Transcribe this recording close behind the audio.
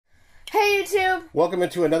Welcome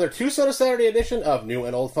into another Two-Soda Saturday edition of New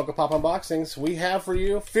and Old Funko Pop Unboxings. We have for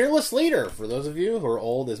you Fearless Leader. For those of you who are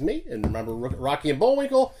old as me and remember Rocky and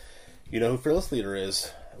Bullwinkle, you know who Fearless Leader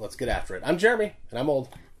is. Let's get after it. I'm Jeremy, and I'm old.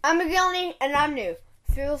 I'm McGillney, and I'm new.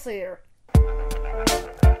 Fearless Leader.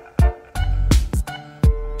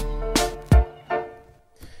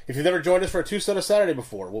 If you've never joined us for a Two-Soda Saturday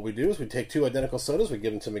before, what we do is we take two identical sodas, we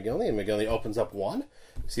give them to McGillney, and McGillney opens up one.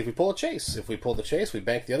 See if we pull a chase. If we pull the chase, we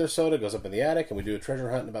bank the other soda, goes up in the attic, and we do a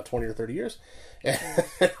treasure hunt in about 20 or 30 years. And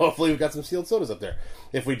hopefully we've got some sealed sodas up there.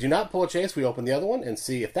 If we do not pull a chase, we open the other one and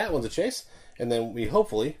see if that one's a chase. And then we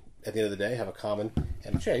hopefully, at the end of the day, have a common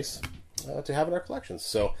and a chase to have in our collections.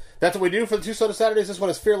 So that's what we do for the Two-Soda Saturdays. This one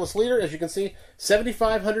is Fearless Leader. As you can see,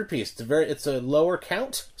 7,500 piece. It's a lower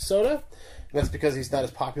count soda. And that's because he's not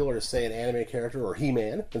as popular as, say, an anime character or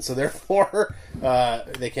He-Man. And so, therefore,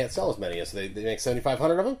 they can't sell as many. So they make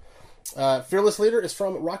 7,500 of them. Fearless Leader is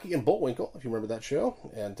from Rocky and Bullwinkle, if you remember that show.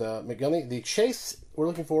 And McGillney, the chase, we're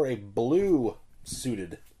looking for a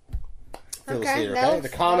blue-suited Fearless Leader. Okay? The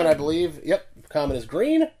common, I believe, the common is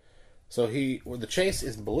green. So the chase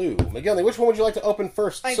is blue. McGillney, which one would you like to open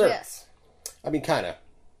first, sir? Yes. I mean, kind of.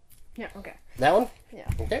 Yeah, okay. That one? Yeah.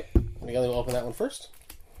 Okay. McGillney will open that one first.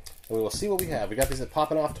 And we will see what we have. We got these at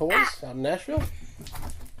Poppin Off Toys out in Nashville.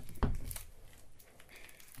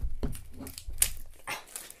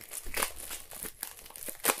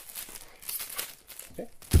 Okay.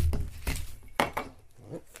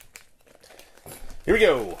 Right. Here we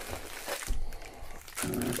go.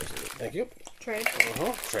 Thank you. Trade.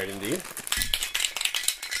 Trade indeed.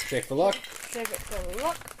 Shake for luck. Shake it for the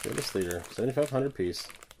luck. Fearless Leader, 7,500 piece.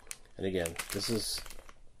 And again, this is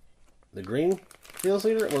the green Fearless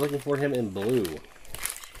Leader. We're looking for him in blue.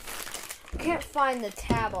 Can't find the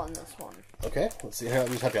tab on this one. Okay, let's see. Let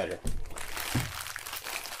me just help you out here.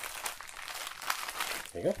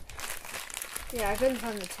 There you go. Yeah, I couldn't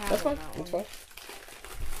find the tab. That's fine. On that That's one. fine.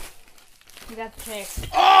 You got the chase.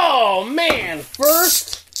 Oh man!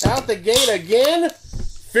 First out the gate again.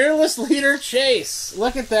 Fearless Leader chase.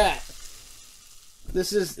 Look at that.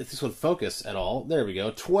 This is, if this would focus at all, there we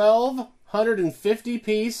go. 1,250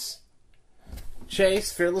 piece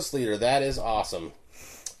chase Fearless Leader. That is awesome.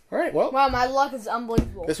 All right, well. Wow, my luck is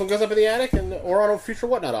unbelievable. This one goes up in the attic or on a future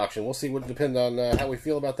Whatnot auction. We'll see. What depend on how we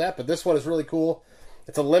feel about that. But this one is really cool.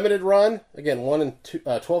 It's a limited run. Again,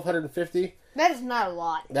 1,250. That is not a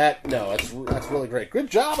lot. That's really great. Good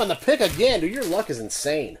job on the pick again, dude. Your luck is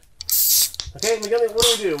insane. Okay, McGillney,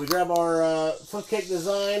 what do? We grab our Flipcake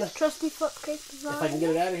design. Trusty Flipcake design. If I can get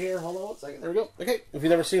it out of here. Hold on one second. There we go. Okay, if you've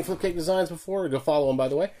never seen Flipcake designs before, go follow them, by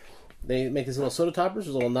the way. They make these little soda toppers.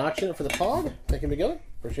 There's a little notch in it for the pog. Thank you, McGillney.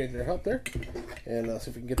 Appreciate your help there. And see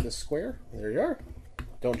if we can get this square. There you are.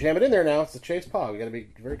 Don't jam it in there now. It's the chase pog. We got to be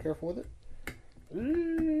very careful with it.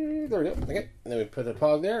 There we go. Okay, and then we put the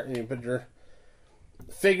pog there, and you put your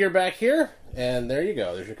figure back here, and there you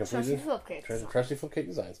go. There's your complete Trusty Flipcake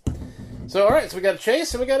designs. So, all right, so we got a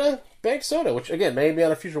chase, and we got a bank soda, which, again, may be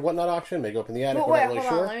on a future Whatnot auction, may go up in the attic, we're not really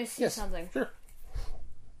sure. On, let me see something. Sure.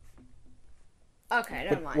 Okay,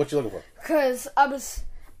 never mind. What you looking for? Because I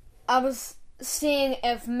was seeing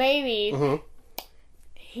if maybe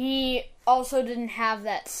he also didn't have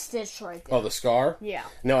that stitch right there. Oh, the scar? Yeah.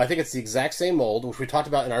 No, I think it's the exact same mold, which we talked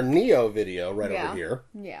about in our Neo video over here.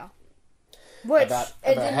 Yeah. Which about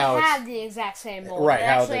it didn't have the exact same mold. Right,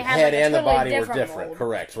 how the head and the body were different. Mold.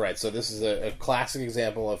 Correct, right. So this is a classic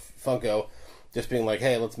example of Funko just being like,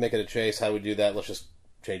 hey, let's make it a chase. How do we do that? Let's just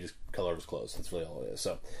change his color of his clothes. That's really all it is.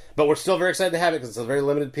 So, but we're still very excited to have it because it's a very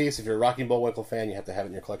limited piece. If you're a Rocky and Bullwinkle fan, you have to have it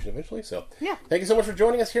in your collection eventually. So, yeah. Thank you so much for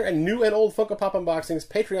joining us here at New and Old Funko Pop Unboxings.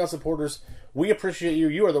 Patreon supporters, we appreciate you.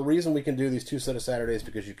 You are the reason we can do these Two-Soda Saturdays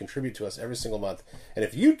because you contribute to us every single month. And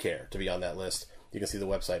if you care to be on that list, you can see the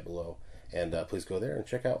website below. And please go there and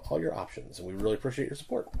check out all your options. And we really appreciate your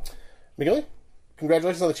support. McGillney,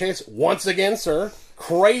 congratulations on the chase once again, sir.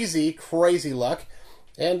 Crazy, crazy luck.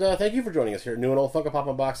 And thank you for joining us here at New and Old Funko Pop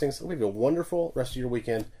Unboxings. We have a wonderful rest of your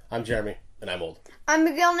weekend. I'm Jeremy, and I'm old. I'm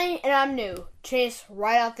McGillney, and I'm new. Chase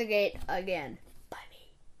right out the gate again. Bye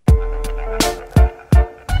me.